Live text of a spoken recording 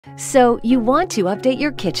So you want to update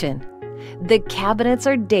your kitchen. The cabinets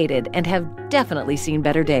are dated and have definitely seen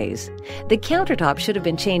better days. The countertop should have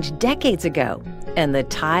been changed decades ago, and the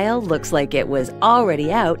tile looks like it was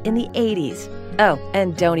already out in the 80s. Oh,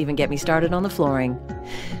 and don't even get me started on the flooring.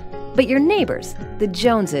 But your neighbors, the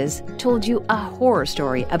Joneses, told you a horror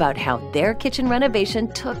story about how their kitchen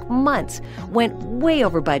renovation took months, went way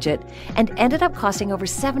over budget, and ended up costing over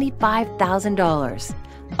 $75,000.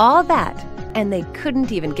 All that, and they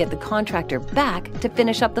couldn't even get the contractor back to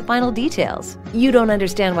finish up the final details. You don't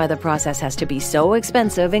understand why the process has to be so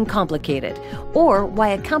expensive and complicated, or why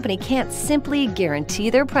a company can't simply guarantee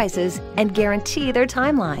their prices and guarantee their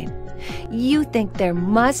timeline. You think there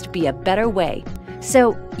must be a better way.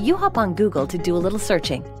 So you hop on Google to do a little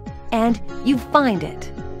searching, and you find it.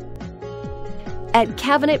 At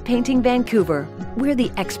Cabinet Painting Vancouver, we're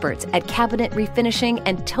the experts at cabinet refinishing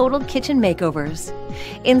and total kitchen makeovers.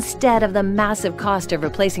 Instead of the massive cost of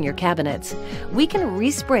replacing your cabinets, we can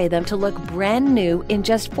respray them to look brand new in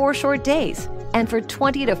just 4 short days, and for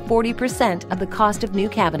 20 to 40% of the cost of new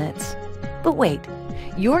cabinets. But wait,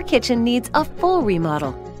 your kitchen needs a full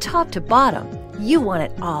remodel, top to bottom. You want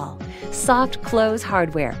it all. Soft close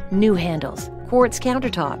hardware, new handles, quartz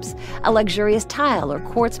countertops, a luxurious tile or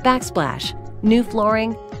quartz backsplash, new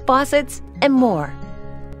flooring, faucets, and more.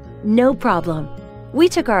 No problem. We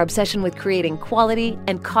took our obsession with creating quality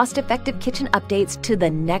and cost-effective kitchen updates to the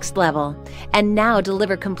next level, and now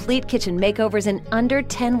deliver complete kitchen makeovers in under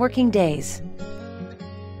 10 working days.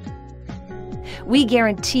 We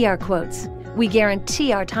guarantee our quotes, we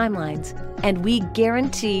guarantee our timelines, and we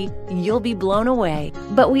guarantee you'll be blown away.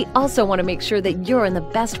 But we also want to make sure that you're in the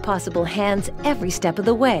best possible hands every step of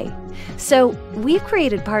the way. So we've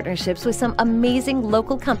created partnerships with some amazing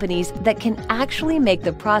local companies that can actually make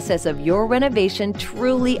the process of your renovation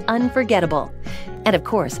truly unforgettable. And of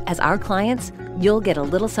course, as our clients, you'll get a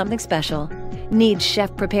little something special. Need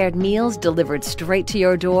chef-prepared meals delivered straight to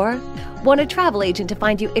your door? Want a travel agent to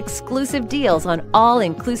find you exclusive deals on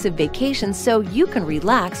all-inclusive vacations so you can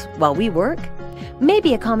relax while we work?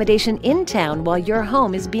 Maybe accommodation in town while your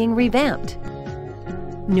home is being revamped.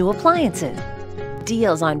 New appliances,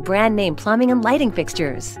 deals on brand-name plumbing and lighting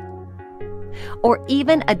fixtures, or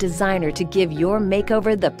even a designer to give your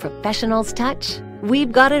makeover the professional's touch?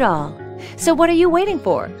 We've got it all. So what are you waiting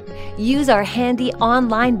for? Use our handy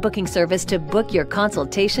online booking service to book your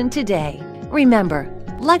consultation today. Remember,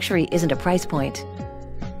 luxury isn't a price point.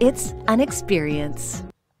 It's an experience.